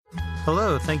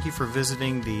Hello, thank you for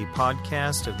visiting the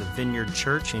podcast of the Vineyard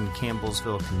Church in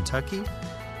Campbellsville, Kentucky.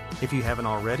 If you haven't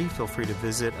already, feel free to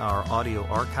visit our audio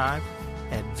archive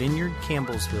at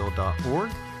vineyardcampbellsville.org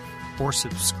or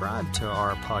subscribe to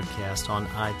our podcast on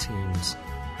iTunes.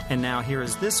 And now here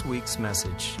is this week's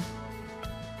message.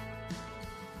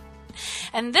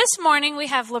 And this morning we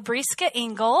have Labriska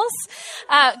Ingalls.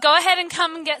 Go ahead and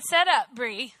come and get set up,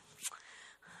 Bree.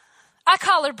 I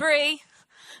call her Bree.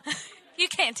 You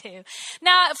can too.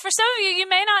 Now, for some of you, you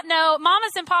may not know,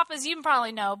 mamas and papas, you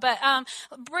probably know, but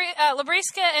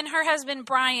Labriska and her husband,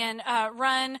 Brian,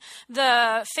 run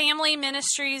the family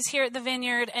ministries here at the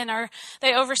Vineyard, and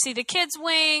they oversee the kids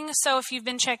wing. So if you've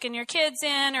been checking your kids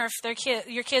in, or if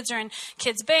your kids are in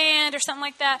kids band or something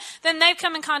like that, then they've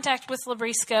come in contact with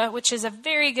Labriska, which is a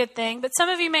very good thing. But some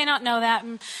of you may not know that.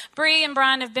 And Bree and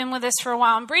Brian have been with us for a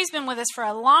while, and Bree's been with us for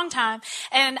a long time.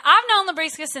 And I've known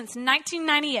Labriska since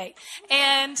 1998.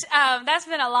 And that's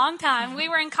been a long time. We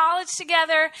were in college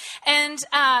together, and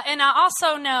I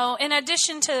also know, in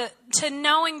addition to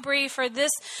knowing Bree for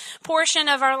this portion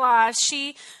of our lives,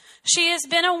 she has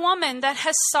been a woman that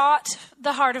has sought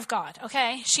the heart of God,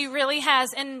 okay? She really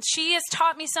has, and she has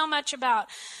taught me so much about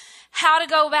how to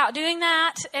go about doing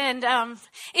that. And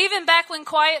even back when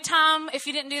quiet time, if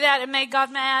you didn't do that, it made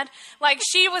God mad. Like,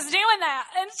 she was doing that,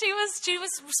 and she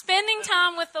was spending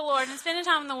time with the Lord and spending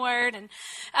time in the Word. And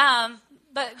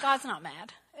but God's not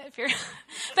mad if you're.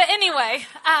 But anyway,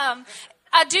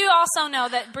 I do also know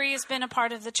that Bree has been a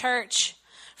part of the church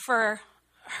for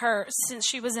her since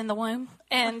she was in the womb,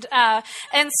 and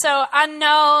so I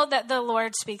know that the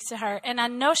Lord speaks to her, and I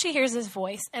know she hears His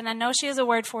voice, and I know she has a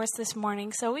word for us this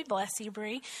morning. So we bless you,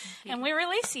 Bree, and we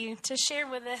release you to share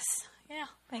with us. Yeah,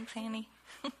 thanks, Annie.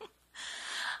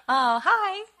 Oh,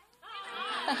 hi.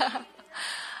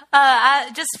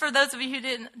 Just for those of you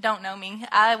who don't know me,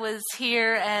 I was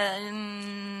here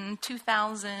in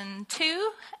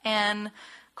 2002 and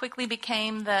quickly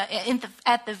became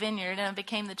at the Vineyard, and I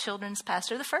became the children's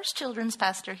pastor, the first children's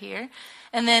pastor here,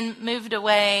 and then moved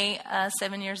away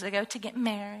 7 years ago to get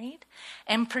married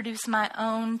and produce my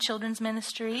own children's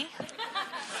ministry,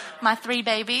 my 3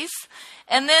 babies.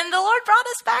 And then the Lord brought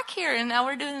us back here, and now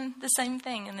we're doing the same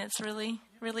thing, and it's really,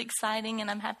 really exciting, and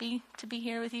I'm happy to be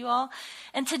here with you all.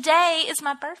 And today is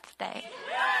my birthday.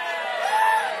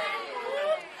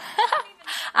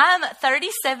 I'm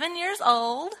 37 years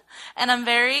old, and I'm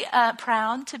very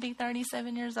proud to be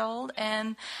 37 years old.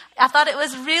 And I thought it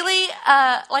was really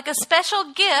like a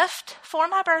special gift for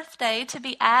my birthday to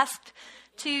be asked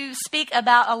to speak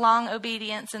about a long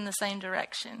obedience in the same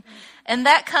direction. And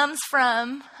that comes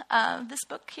from this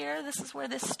book here. This is where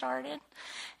this started.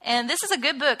 And this is a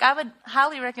good book. I would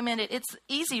highly recommend it. It's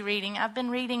easy reading. I've been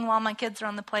reading while my kids are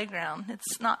on the playground.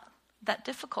 It's not that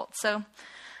difficult. So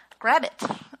grab it.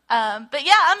 But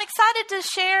yeah, I'm excited to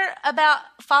share about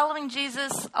following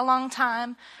Jesus a long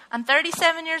time. I'm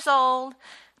 37 years old,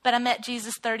 but I met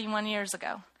Jesus 31 years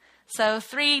ago. So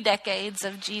 3 decades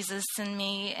of Jesus and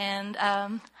me, and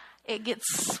it gets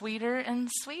sweeter and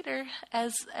sweeter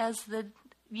as the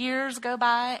years go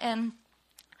by. And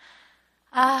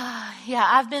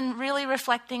I've been really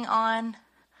reflecting on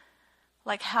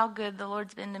like how good the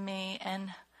Lord's been to me,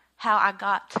 and how I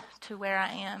got to where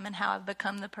I am, and how I've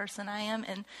become the person I am.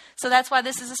 And so that's why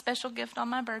this is a special gift on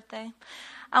my birthday.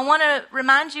 I want to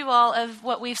remind you all of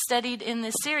what we've studied in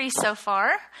this series so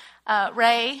far.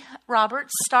 Ray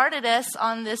Roberts started us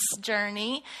on this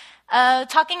journey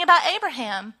talking about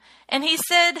Abraham. And he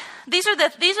said, these are the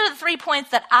 3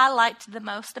 points that I liked the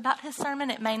most about his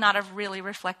sermon. It may not have really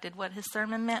reflected what his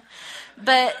sermon meant.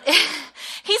 But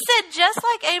he said, just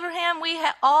like Abraham, we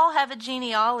all have a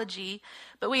genealogy,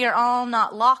 but we are all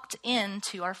not locked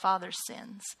into our father's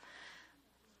sins.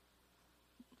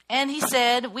 And he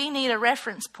said, we need a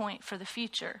reference point for the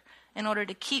future in order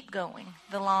to keep going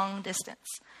the long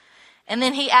distance. And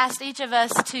then he asked each of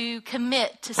us to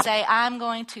commit to say, I'm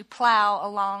going to plow a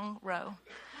long row.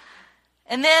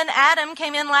 And then Adam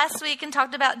came in last week and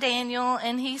talked about Daniel,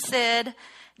 and he said,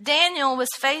 Daniel was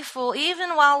faithful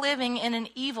even while living in an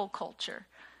evil culture.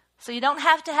 So you don't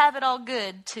have to have it all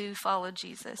good to follow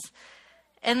Jesus.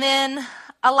 And then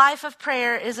a life of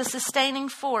prayer is a sustaining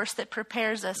force that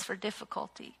prepares us for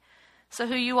difficulty. So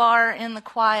who you are in the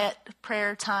quiet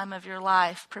prayer time of your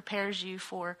life prepares you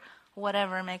for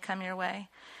whatever may come your way.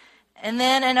 And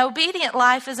then an obedient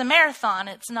life is a marathon.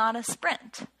 It's not a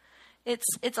sprint.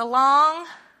 It's a long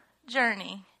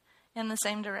journey in the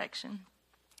same direction.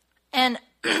 And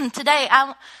today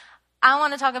I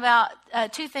want to talk about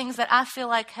 2 things that I feel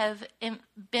like have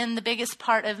been the biggest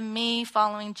part of me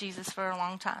following Jesus for a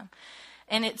long time.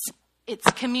 And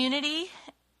it's community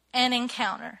and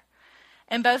encounter.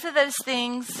 And both of those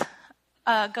things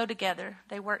go together.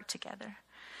 They work together.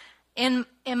 In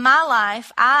my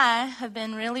life, I have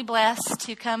been really blessed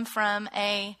to come from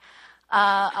a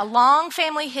long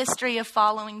family history of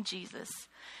following Jesus.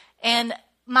 And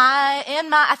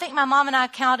I think my mom and I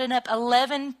counted up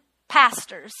 11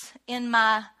 pastors in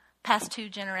my past 2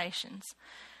 generations.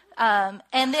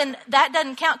 And then that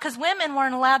doesn't count because women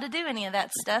weren't allowed to do any of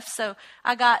that stuff. So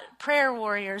I got prayer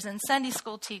warriors and Sunday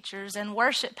school teachers and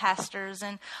worship pastors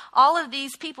and all of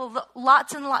these people,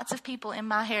 lots and lots of people in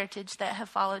my heritage that have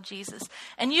followed Jesus.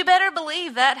 And you better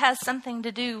believe that has something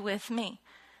to do with me.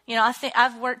 You know, I think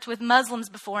I've worked with Muslims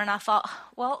before, and I thought,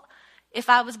 well, if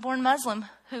I was born Muslim,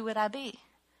 who would I be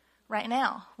right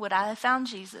now? Would I have found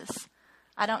Jesus?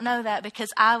 I don't know that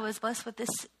because I was blessed with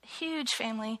this huge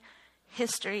family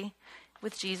history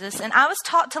with Jesus. And I was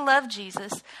taught to love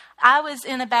Jesus. I was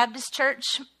in a Baptist church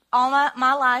all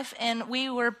my life, and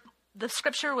the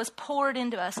scripture was poured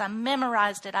into us. I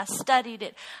memorized it. I studied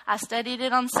it. I studied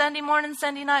it on Sunday morning,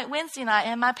 Sunday night, Wednesday night,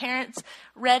 and my parents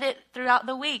read it throughout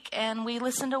the week, and we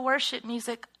listened to worship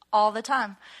music all the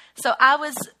time. So I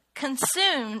was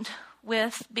consumed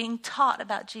with being taught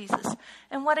about Jesus.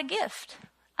 And what a gift.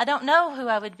 I don't know who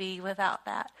I would be without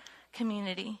that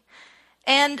community.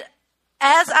 And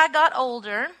as I got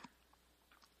older,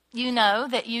 you know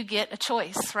that you get a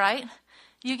choice, right?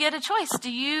 You get a choice.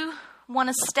 Do you want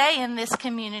to stay in this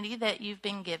community that you've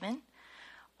been given?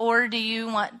 Or do you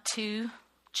want to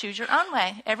choose your own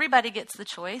way? Everybody gets the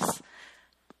choice.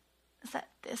 Is that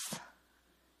this?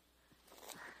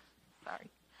 Sorry.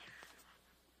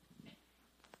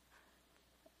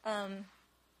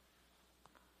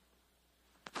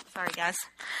 Sorry, guys.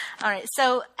 All right.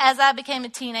 So as I became a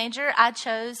teenager, I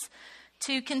chose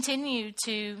to continue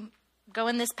to go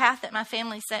in this path that my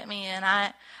family set me in.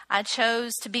 I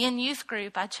chose to be in youth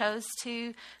group. I chose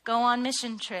to go on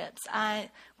mission trips.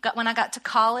 When I got to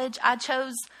college, I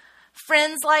chose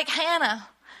friends like Hannah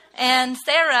and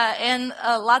Sarah and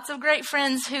lots of great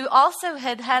friends who also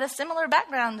had a similar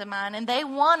background to mine, and they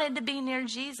wanted to be near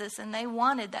Jesus, and they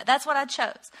wanted that. That's what I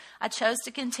chose. I chose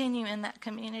to continue in that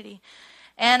community.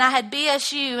 And I had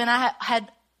BSU, and I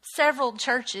had several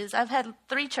churches. I've had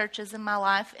 3 churches in my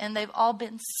life, and they've all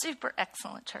been super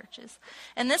excellent churches.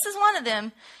 And this is one of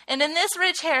them. And in this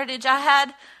rich heritage, I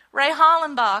had Ray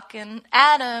Hollenbach and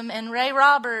Adam and Ray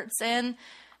Roberts and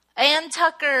Ann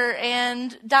Tucker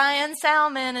and Diane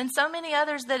Salmon and so many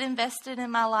others that invested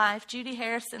in my life, Judy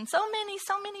Harrison, so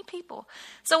many people.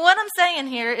 So what I'm saying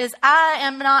here is I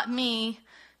am not me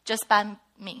just by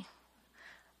me.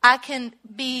 I can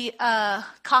be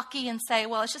cocky and say,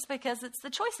 well, it's just because it's the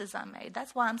choices I made.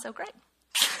 That's why I'm so great.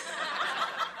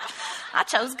 I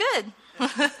chose good.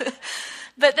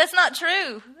 But that's not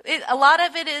true. A lot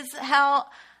of it is how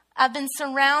I've been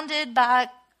surrounded by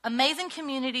amazing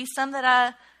communities, some that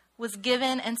I was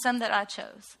given and some that I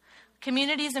chose.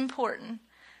 Community is important,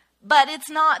 but it's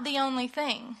not the only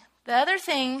thing. The other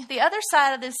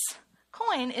side of this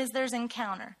coin is there's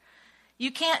encounter.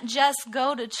 You can't just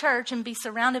go to church and be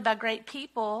surrounded by great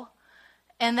people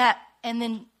and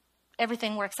then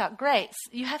everything works out great.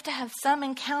 You have to have some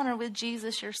encounter with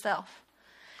Jesus yourself.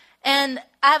 And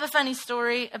I have a funny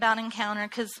story about encounter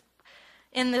because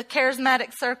in the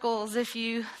charismatic circles, if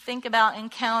you think about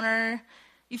encounter,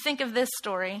 you think of this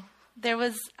story.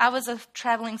 I was a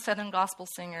traveling Southern gospel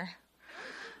singer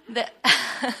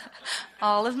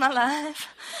all of my life.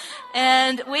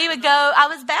 And we would go, I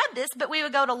was Baptist, but we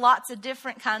would go to lots of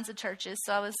different kinds of churches.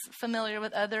 So I was familiar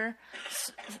with other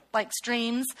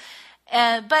streams.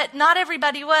 But not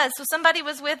everybody was. So somebody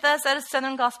was with us at a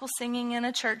Southern gospel singing in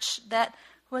a church that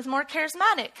was more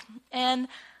charismatic. And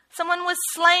someone was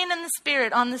slain in the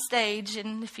spirit on the stage.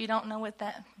 And if you don't know what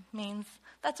that means,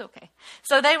 that's okay.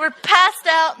 So they were passed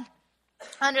out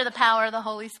under the power of the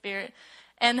Holy Spirit.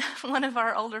 And one of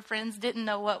our older friends didn't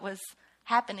know what was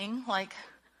happening. Like,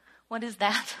 what is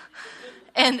that?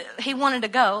 And he wanted to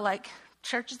go, like,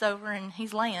 church is over and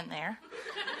he's laying there.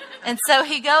 And so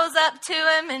he goes up to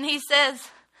him and he says,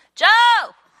 Joe,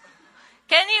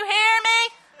 can you hear me?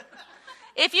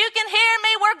 If you can hear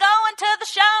me, we're going to the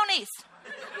Shoney's.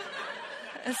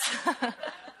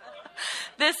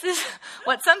 This is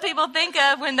what some people think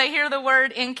of when they hear the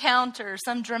word encounter,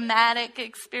 some dramatic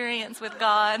experience with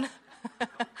God.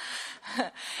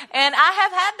 And I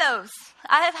have had those.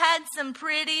 I have had some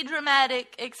pretty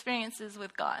dramatic experiences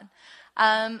with God.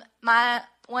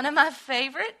 One of my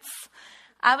favorites,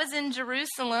 I was in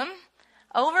Jerusalem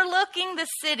overlooking the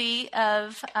city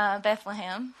of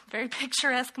Bethlehem. Very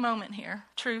picturesque moment here.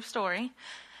 True story.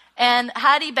 And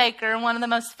Heidi Baker, one of the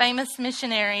most famous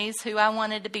missionaries who I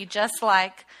wanted to be just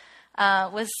like,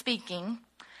 was speaking.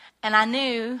 And I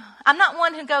knew, I'm not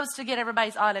one who goes to get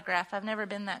everybody's autograph. I've never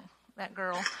been that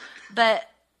girl. But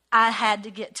I had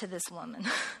to get to this woman.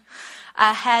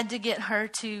 I had to get her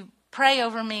to pray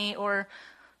over me or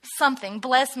something,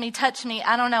 bless me, touch me.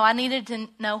 I don't know. I needed to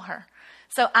know her.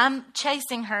 So I'm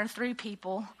chasing her through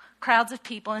people, crowds of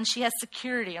people, and she has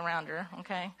security around her,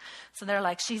 okay? So they're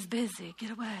like, she's busy,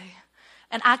 get away.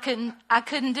 And I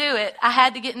couldn't do it. I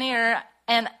had to get near her,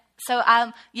 and so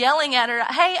I'm yelling at her,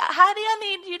 hey, Heidi, I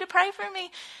need you to pray for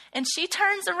me. And she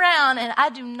turns around, and I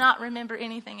do not remember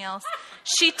anything else.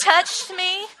 She touched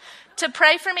me to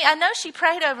pray for me. I know she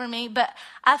prayed over me, but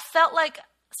I felt like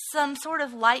some sort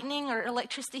of lightning or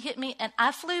electricity hit me, and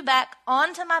I flew back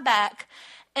onto my back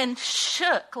and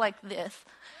shook like this.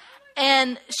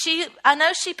 And the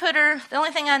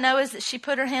only thing I know is that she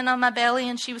put her hand on my belly,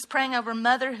 and she was praying over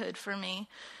motherhood for me.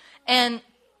 And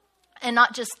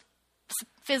not just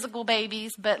physical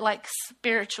babies, but like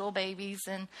spiritual babies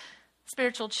and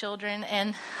spiritual children.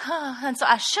 And so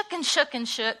I shook and shook and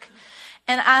shook.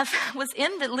 And I was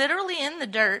literally in the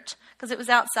dirt because it was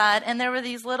outside. And there were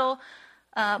these little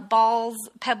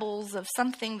pebbles of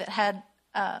something that had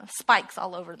spikes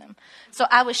all over them. So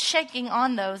I was shaking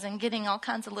on those and getting all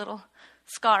kinds of little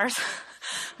scars.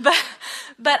 but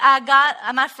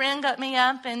my friend got me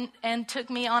up and took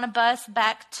me on a bus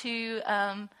back to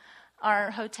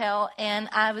our hotel, and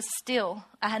I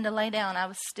had to lay down. I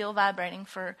was still vibrating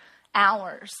for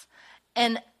hours.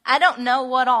 And I don't know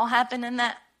what all happened in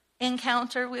that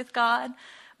encounter with God,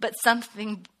 but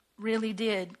something really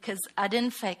did, because I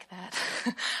didn't fake that.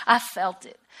 I felt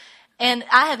it. And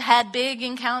I have had big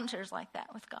encounters like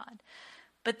that with God.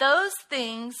 But those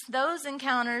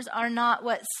encounters are not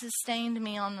what sustained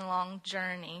me on the long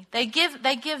journey. They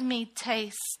give me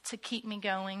taste to keep me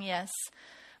going, yes.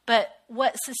 But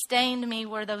what sustained me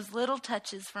were those little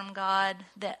touches from God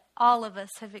that all of us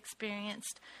have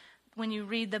experienced when you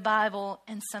read the Bible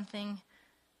and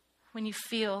when you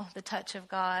feel the touch of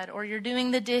God, or you're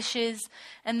doing the dishes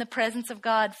and the presence of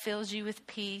God fills you with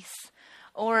peace,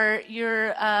 or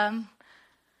you're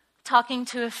talking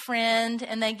to a friend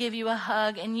and they give you a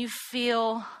hug and you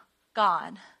feel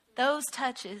God. Those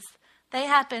touches, they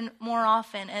happen more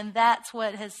often, and that's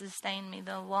what has sustained me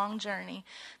the long journey.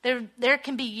 There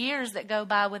can be years that go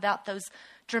by without those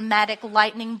dramatic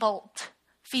lightning bolt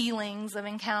feelings of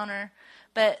encounter,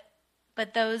 but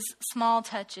those small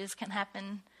touches can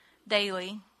happen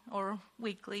daily or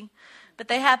weekly, but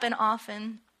they happen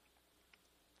often.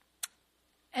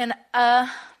 And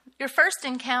your first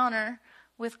encounter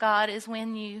with God is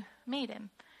when you meet him.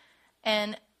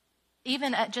 And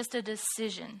even at just a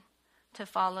decision to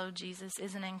follow Jesus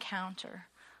is an encounter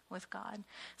with God.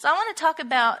 So I want to talk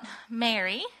about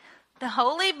Mary, the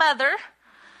Holy Mother,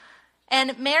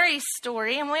 and Mary's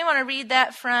story. And we want to read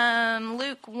that from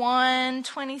Luke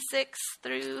 1:26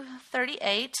 through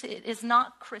 38. It is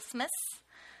not Christmas,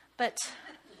 but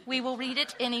we will read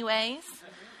it anyways.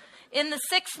 In the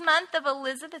 6th month of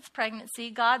Elizabeth's pregnancy,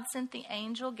 God sent the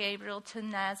angel Gabriel to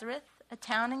Nazareth, a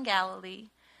town in Galilee,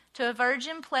 to a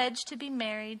virgin pledged to be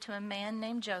married to a man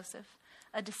named Joseph,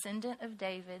 a descendant of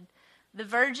David. The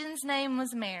virgin's name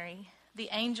was Mary. The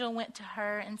angel went to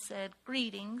her and said,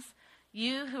 "Greetings,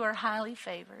 you who are highly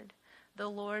favored. The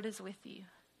Lord is with you."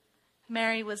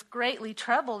 Mary was greatly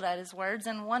troubled at his words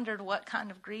and wondered what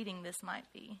kind of greeting this might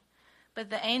be. But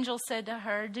the angel said to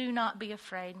her, "Do not be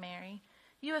afraid, Mary.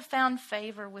 You have found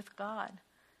favor with God.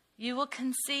 You will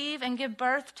conceive and give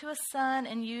birth to a son,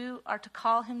 and you are to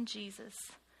call him Jesus.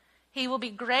 He will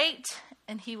be great,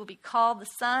 and he will be called the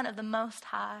Son of the Most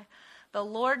High. The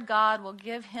Lord God will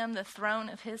give him the throne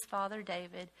of his father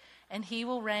David, and he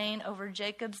will reign over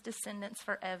Jacob's descendants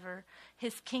forever.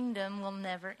 His kingdom will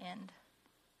never end."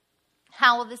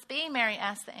 "How will this be?" Mary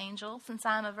asked the angel, "since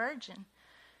I am a virgin?"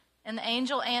 And the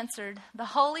angel answered, "The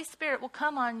Holy Spirit will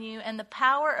come on you, and the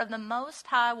power of the Most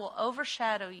High will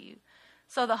overshadow you.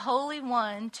 So the Holy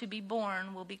One to be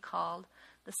born will be called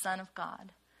the Son of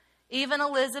God. Even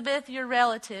Elizabeth, your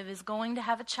relative, is going to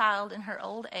have a child in her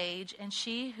old age, and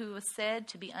she who was said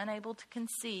to be unable to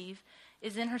conceive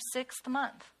is in her 6th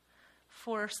month.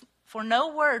 For no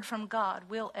word from God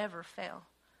will ever fail."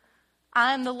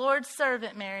 "I am the Lord's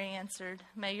servant," Mary answered.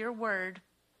 "May your word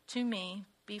to me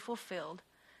be fulfilled."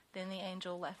 Then the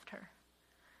angel left her.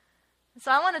 So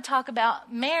I want to talk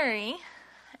about Mary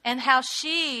and how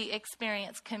she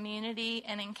experienced community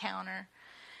and encounter.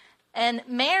 And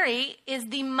Mary is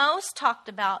the most talked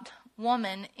about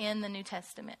woman in the New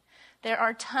Testament. There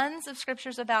are tons of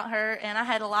scriptures about her, and I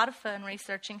had a lot of fun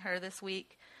researching her this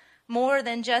week. More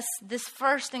than just this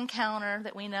first encounter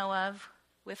that we know of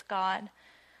with God.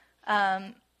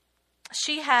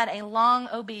 She had a long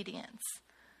obedience.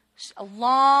 A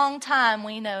long time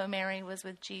we know Mary was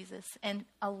with Jesus, and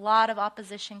a lot of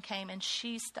opposition came, and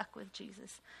she stuck with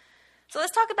Jesus. So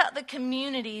let's talk about the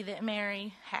community that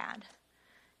Mary had.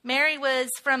 Mary was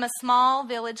from a small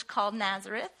village called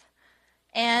Nazareth,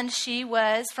 and she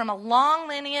was from a long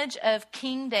lineage of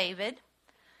King David.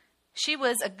 She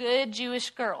was a good Jewish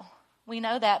girl. We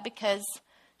know that because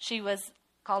she was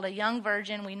called a young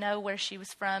virgin. We know where she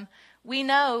was from. We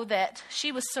know that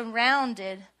she was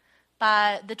surrounded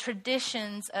by the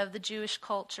traditions of the Jewish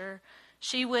culture.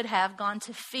 She would have gone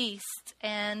to feasts,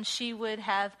 and she would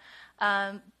have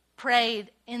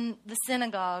prayed in the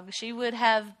synagogue. She would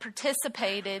have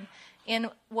participated in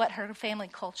what her family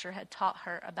culture had taught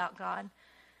her about God.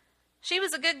 She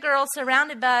was a good girl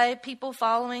surrounded by people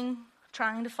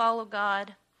trying to follow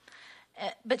God.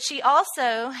 But she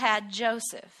also had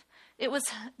Joseph.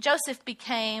 Joseph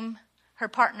became her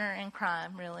partner in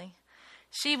crime, really.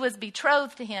 She was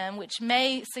betrothed to him, which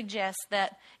may suggest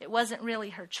that it wasn't really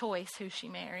her choice who she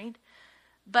married.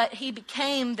 But he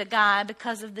became the guy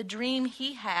because of the dream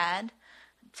he had,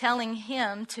 telling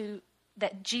him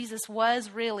that Jesus was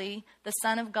really the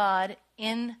Son of God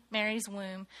in Mary's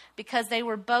womb. Because they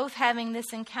were both having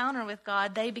this encounter with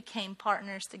God, they became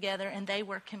partners together, and they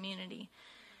were community.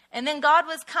 And then God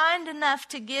was kind enough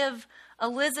to give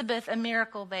Elizabeth a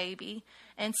miracle baby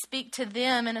and speak to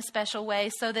them in a special way,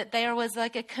 so that there was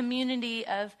like a community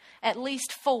of at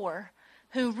least 4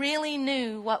 who really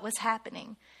knew what was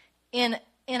happening in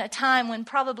a time when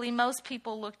probably most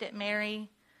people looked at Mary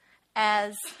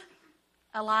as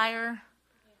a liar,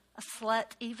 a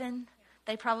slut even.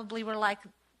 They probably were like,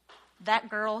 that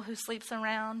girl who sleeps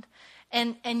around.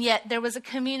 And yet there was a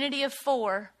community of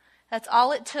 4. That's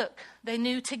all it took. They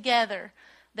knew together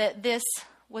that this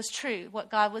was true,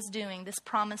 what God was doing, this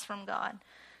promise from God.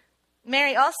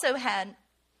 Mary also had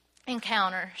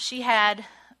encounter. She had,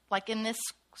 like in this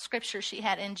scripture, she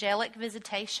had angelic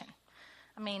visitation.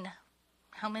 I mean,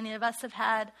 how many of us have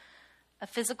had a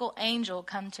physical angel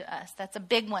come to us? That's a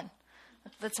big one.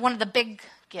 That's one of the big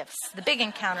gifts, the big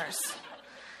encounters.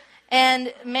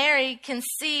 And Mary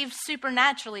conceived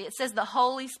supernaturally. It says the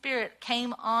Holy Spirit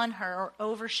came on her or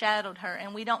overshadowed her.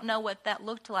 And we don't know what that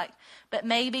looked like. But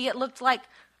maybe it looked like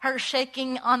her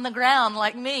shaking on the ground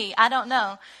like me. I don't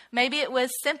know. Maybe it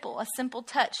was a simple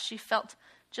touch. She felt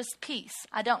just peace.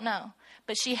 I don't know.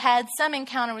 But she had some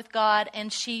encounter with God,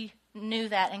 and she knew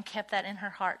that and kept that in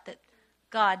her heart, that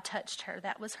God touched her.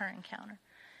 That was her encounter.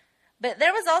 But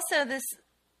there was also this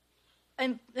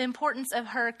importance of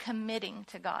her committing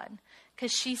to God,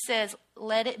 because she says,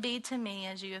 let it be to me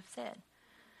as you have said.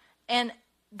 And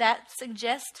that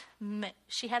suggests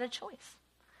she had a choice.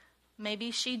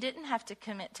 Maybe she didn't have to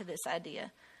commit to this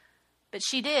idea, but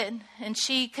she did, and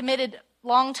she committed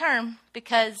long term,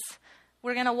 because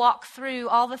we're going to walk through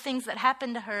all the things that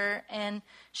happened to her, and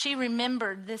she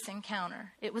remembered this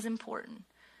encounter. It was important.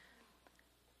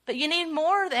 But you need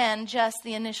more than just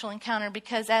the initial encounter,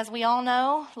 because as we all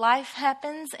know, life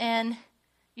happens and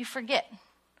you forget.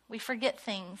 We forget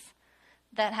things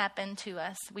that happen to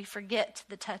us. We forget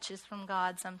the touches from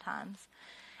God sometimes.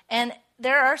 And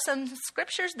there are some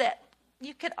scriptures that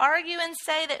you could argue and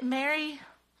say that Mary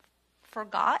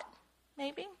forgot,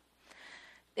 maybe.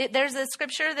 There's a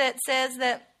scripture that says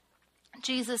that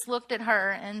Jesus looked at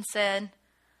her and said,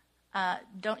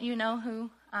 don't you know who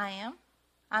I am?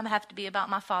 I have to be about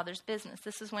my Father's business.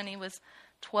 This is when he was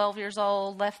 12 years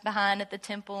old, left behind at the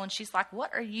temple. And she's like,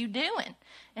 what are you doing?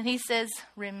 And he says,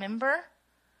 remember,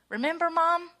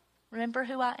 Mom? Remember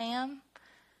who I am?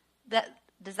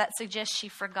 Does that suggest she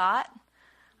forgot?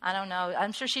 I don't know.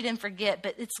 I'm sure she didn't forget,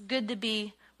 but it's good to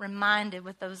be reminded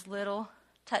with those little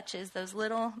touches, those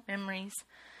little memories.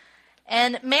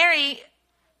 And Mary,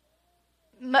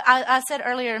 I said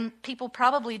earlier, people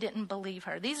probably didn't believe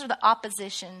her. These are the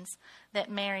oppositions that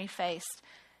Mary faced.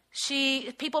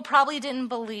 People probably didn't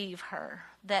believe her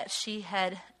that she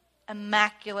had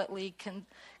immaculately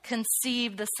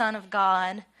conceived the Son of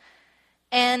God.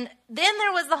 And then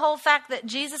there was the whole fact that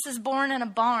Jesus is born in a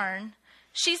barn.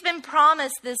 She's been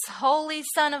promised this holy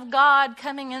Son of God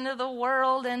coming into the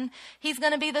world, and he's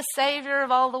going to be the Savior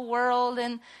of all the world.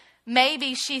 And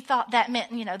maybe she thought that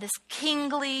meant, this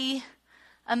kingly,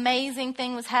 amazing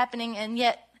thing was happening, and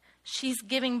yet she's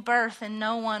giving birth and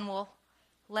no one will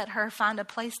let her find a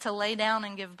place to lay down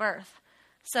and give birth.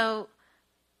 So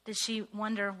did she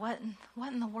wonder, what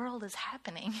in the world is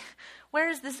happening? Where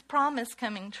is this promise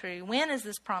coming true? When is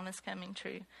this promise coming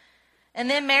true? And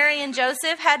then Mary and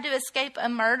Joseph had to escape a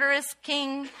murderous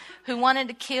king who wanted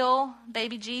to kill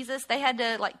baby Jesus. They had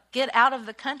to get out of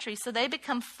the country. So they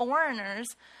become foreigners,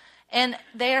 and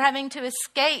they are having to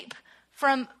escape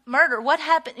from murder. What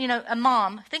happened? A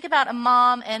mom. Think about a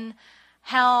mom and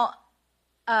how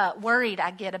worried I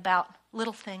get about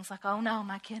little things like, oh no,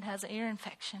 my kid has an ear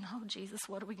infection. Oh Jesus,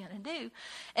 what are we going to do?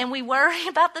 And we worry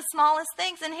about the smallest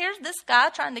things. And here's this guy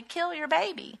trying to kill your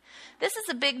baby. This is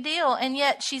a big deal. And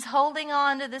yet she's holding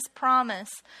on to this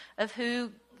promise of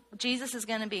who Jesus is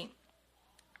going to be.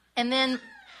 And then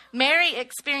Mary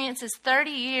experiences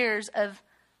 30 years of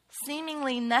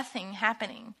seemingly nothing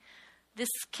happening. This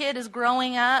kid is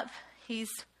growing up. He's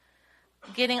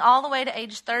getting all the way to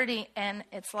age 30, and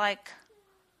it's like,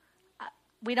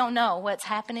 we don't know what's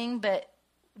happening, but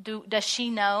does she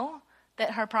know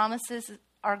that her promises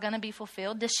are going to be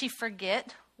fulfilled? Does she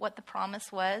forget what the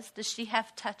promise was? Does she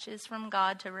have touches from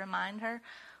God to remind her?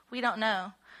 We don't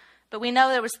know. But we know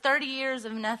there was 30 years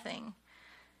of nothing.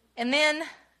 And then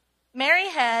Mary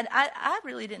had, I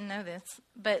really didn't know this,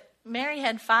 but Mary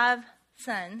had 5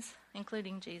 sons,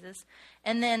 including Jesus.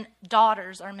 And then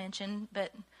daughters are mentioned,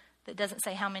 but that doesn't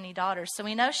say how many daughters. So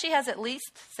we know she has at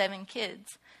least 7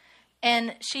 kids.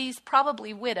 And she's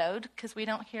probably widowed because we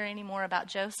don't hear any more about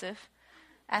Joseph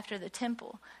after the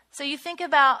temple. So you think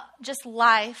about just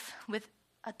life with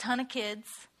a ton of kids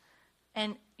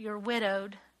and you're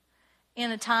widowed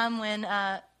in a time when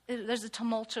there's a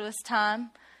tumultuous time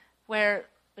where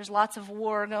there's lots of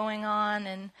war going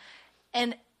on.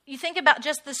 And you think about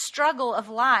just the struggle of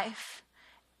life,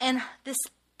 and this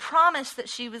promise that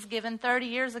she was given 30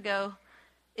 years ago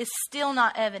is still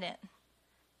not evident.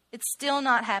 It's still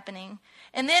not happening.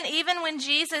 And then even when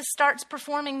Jesus starts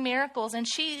performing miracles, and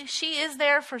she is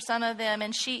there for some of them,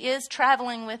 and she is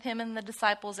traveling with him and the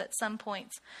disciples at some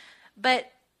points.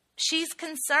 But she's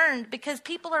concerned because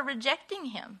people are rejecting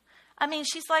him. I mean,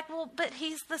 she's like, well, but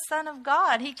he's the Son of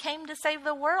God. He came to save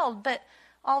the world. But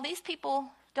all these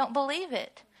people don't believe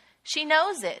it. She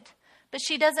knows it, but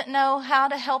she doesn't know how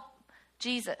to help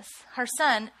Jesus, her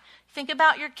son. Think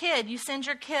about your kid. You send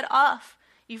your kid off.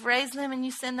 You've raised them and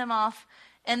you send them off,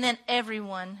 and then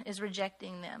everyone is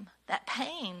rejecting them. That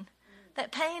pain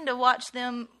to watch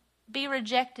them be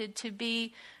rejected, to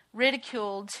be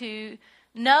ridiculed, to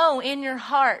know in your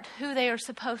heart who they are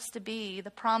supposed to be,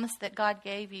 the promise that God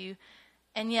gave you.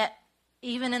 And yet,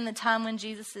 even in the time when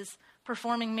Jesus is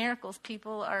performing miracles,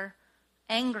 people are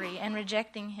angry and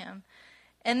rejecting him.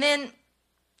 And then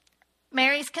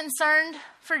Mary's concerned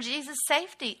for Jesus'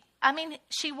 safety. I mean,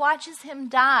 she watches him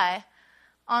die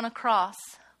on a cross.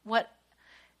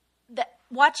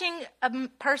 Watching a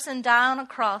person die on a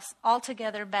cross,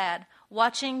 altogether bad.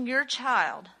 Watching your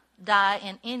child die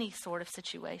in any sort of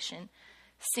situation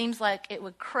seems like it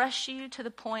would crush you to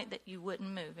the point that you wouldn't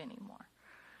move anymore.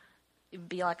 It would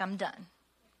be like, I'm done.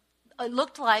 It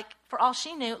looked like, for all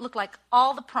she knew, it looked like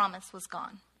all the promise was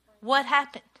gone. What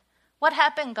happened? What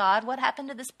happened, God? What happened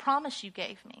to this promise you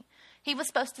gave me? He was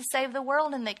supposed to save the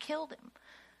world, and they killed him.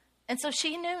 And so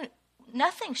she knew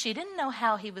nothing. She didn't know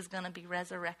how he was going to be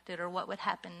resurrected or what would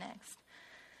happen next.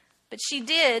 But she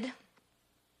did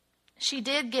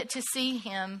get to see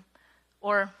him,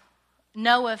 or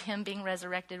know of him being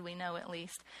resurrected, we know at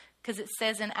least, because it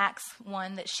says in Acts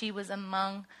 1 that she was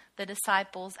among the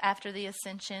disciples after the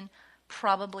ascension,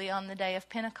 probably on the day of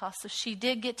Pentecost. So she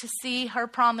did get to see her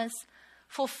promise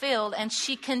fulfilled, and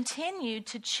she continued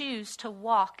to choose to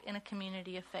walk in a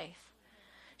community of faith.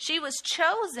 She was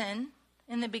chosen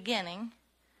in the beginning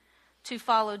to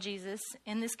follow Jesus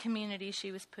in this community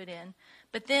she was put in.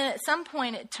 But then at some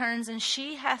point it turns, and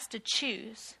she has to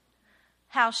choose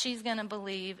how she's going to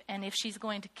believe and if she's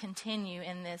going to continue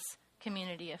in this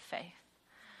community of faith.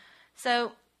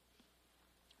 So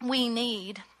we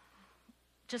need,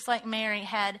 just like Mary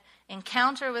had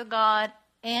encounter with God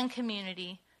and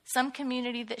community, some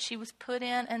community that she was put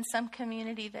in and some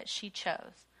community that she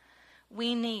chose.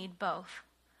 We need both.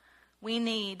 We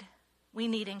need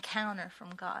encounter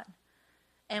from God,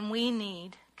 and we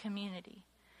need community.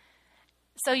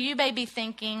 So you may be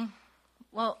thinking,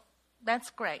 well, that's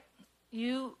great.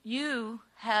 You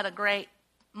had a great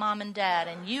mom and dad,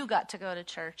 and you got to go to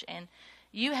church, and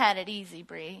you had it easy,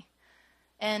 Bree.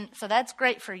 And so that's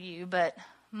great for you, but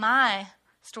my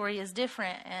story is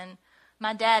different, and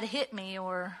my dad hit me,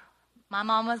 or my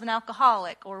mom was an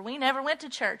alcoholic, or we never went to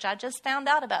church. I just found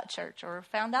out about church or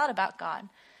found out about God.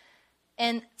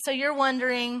 And so you're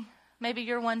wondering, how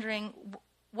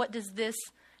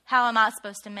am I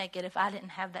supposed to make it if I didn't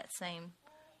have that same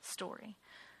story?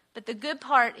 But the good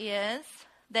part is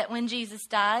that when Jesus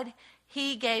died,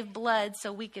 he gave blood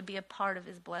so we could be a part of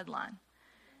his bloodline.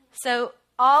 So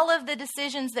all of the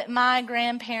decisions that my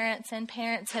grandparents and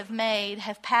parents have made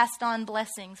have passed on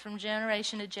blessings from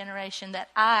generation to generation that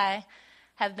I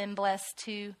have been blessed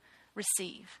to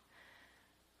receive.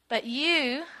 But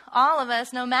you, all of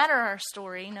us, no matter our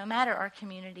story, no matter our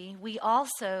community, we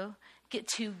also get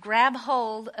to grab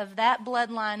hold of that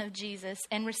bloodline of Jesus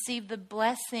and receive the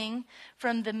blessing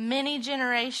from the many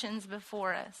generations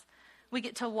before us. We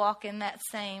get to walk in that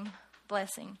same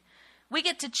blessing. We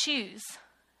get to choose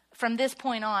from this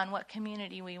point on what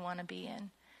community we want to be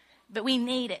in. But we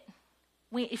need it.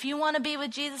 If you want to be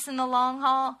with Jesus in the long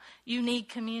haul, you need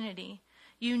community.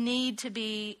 You need to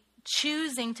be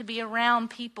choosing to be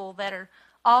around people that are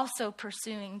also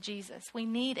pursuing Jesus. We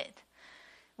need it.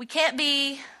 We can't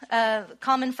be, a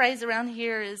common phrase around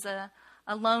here is a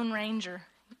lone ranger.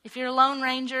 If you're a lone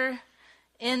ranger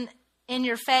in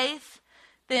your faith,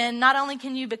 then not only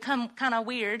can you become kind of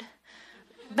weird,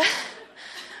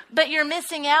 but you're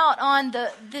missing out on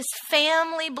this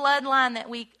family bloodline that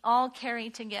we all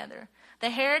carry together. The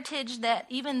heritage that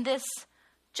even this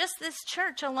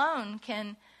church alone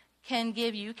can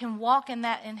give you. You can walk in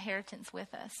that inheritance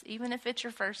with us, even if it's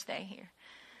your first day here.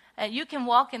 You can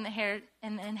walk in the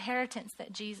inheritance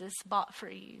that Jesus bought for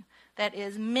you that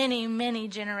is many, many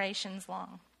generations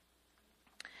long.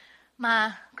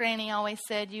 My granny always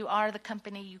said, you are the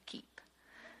company you keep.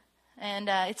 And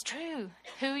it's true.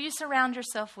 Who you surround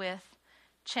yourself with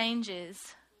changes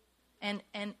and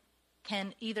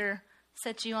can either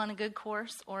set you on a good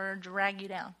course or drag you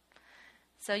down.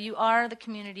 So you are the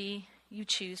community you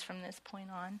choose from this point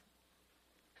on.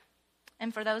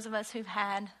 And for those of us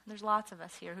there's lots of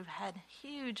us here who've had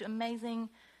huge, amazing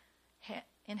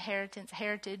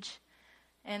heritage.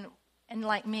 And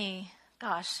like me,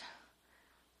 gosh,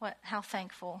 how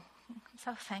thankful. I'm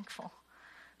so thankful.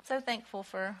 So thankful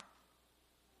for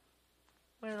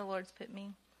where the Lord's put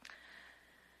me.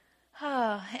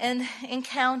 Oh, and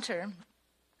encounter.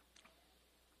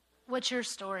 What's your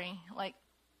story? Like,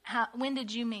 when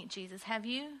did you meet Jesus? Have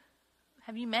you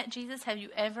met Jesus? Have you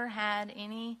ever had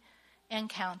any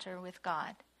encounter with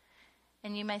God?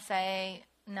 And you may say,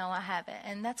 no, I haven't.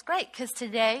 And that's great, because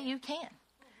today you can.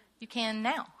 You can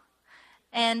now.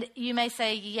 And you may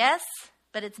say, yes,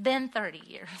 but it's been 30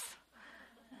 years.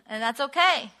 And that's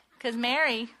okay, because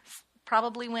Mary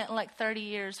probably went like 30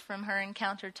 years from her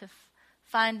encounter to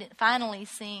finally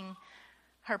seeing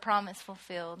her promise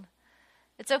fulfilled.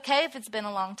 It's okay if it's been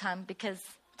a long time, because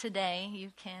today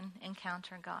you can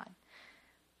encounter God.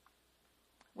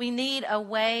 We need a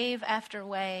wave after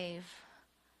wave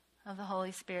of the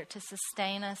Holy Spirit to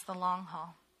sustain us the long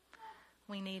haul.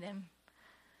 We need Him.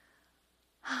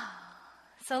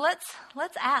 So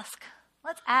let's ask.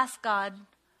 Let's ask God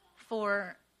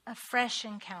for a fresh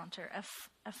encounter,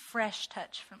 a fresh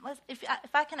touch from. If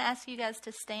I can ask you guys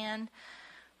to stand,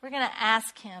 we're going to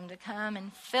ask Him to come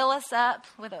and fill us up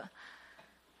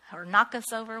or knock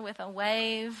us over with a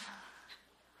wave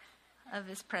of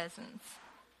His presence.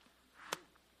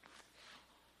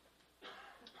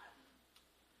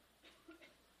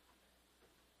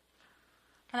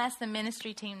 Can I ask the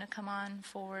ministry team to come on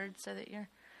forward so that you're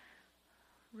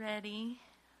ready?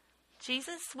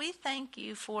 Jesus, we thank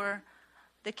you for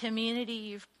the community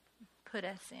you've put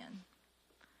us in.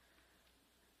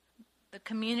 The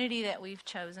community that we've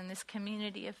chosen, this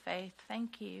community of faith.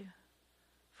 Thank you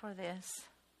for this.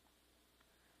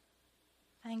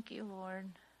 Thank you, Lord.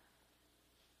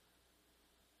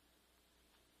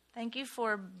 Thank you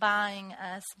for buying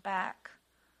us back.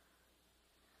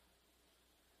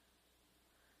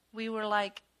 We were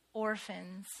like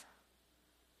orphans.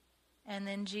 And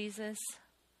then Jesus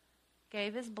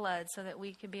gave His blood so that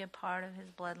we could be a part of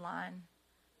His bloodline.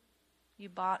 You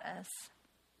bought us.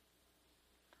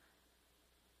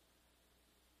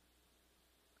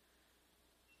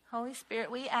 Holy Spirit,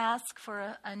 we ask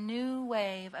for a new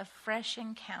wave, a fresh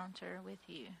encounter with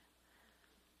you.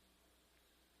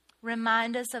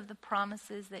 Remind us of the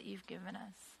promises that you've given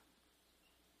us.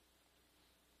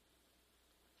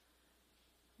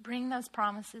 Bring those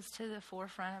promises to the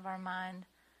forefront of our mind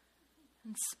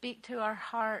and speak to our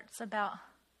hearts about,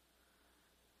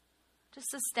 just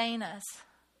sustain us.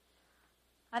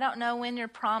 I don't know when your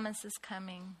promise is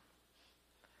coming,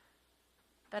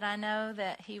 but I know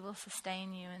that He will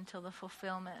sustain you until the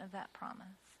fulfillment of that promise.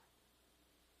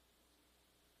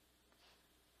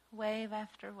 Wave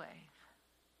after wave.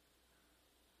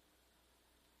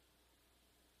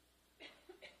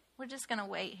 We're just going to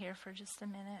wait here for just a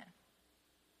minute.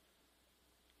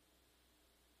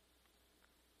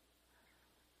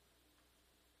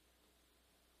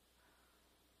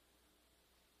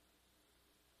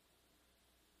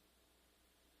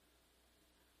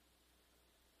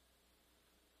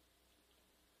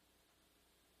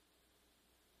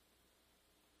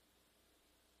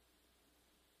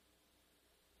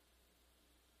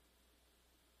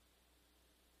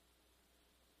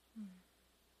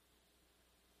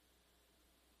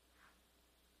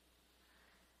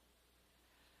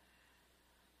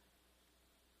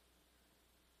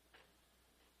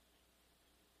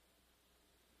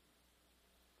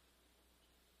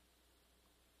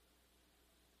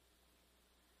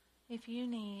 if you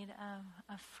need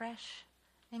a fresh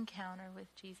encounter with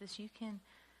Jesus, you can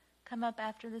come up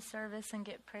after the service and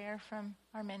get prayer from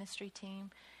our ministry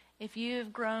team. If you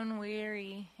have grown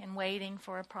weary in waiting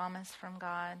for a promise from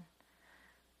God,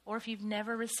 or if you've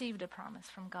never received a promise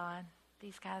from God,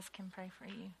 these guys can pray for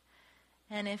you.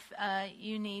 And if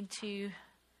you need to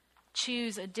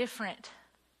choose a different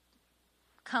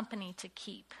company to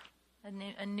keep,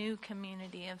 a new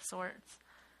community of sorts,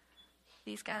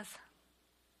 these guys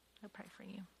will pray for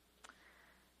you.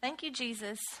 Thank you,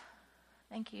 Jesus.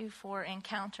 Thank you for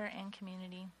encounter and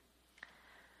community.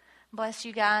 Bless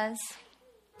you guys.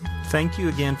 Thank you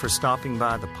again for stopping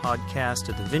by the podcast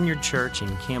of the Vineyard Church in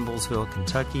Campbellsville,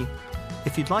 Kentucky.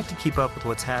 If you'd like to keep up with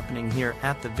what's happening here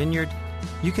at the Vineyard,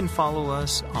 you can follow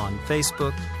us on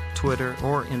Facebook, Twitter,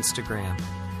 or Instagram.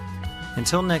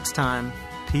 Until next time,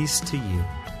 peace to you.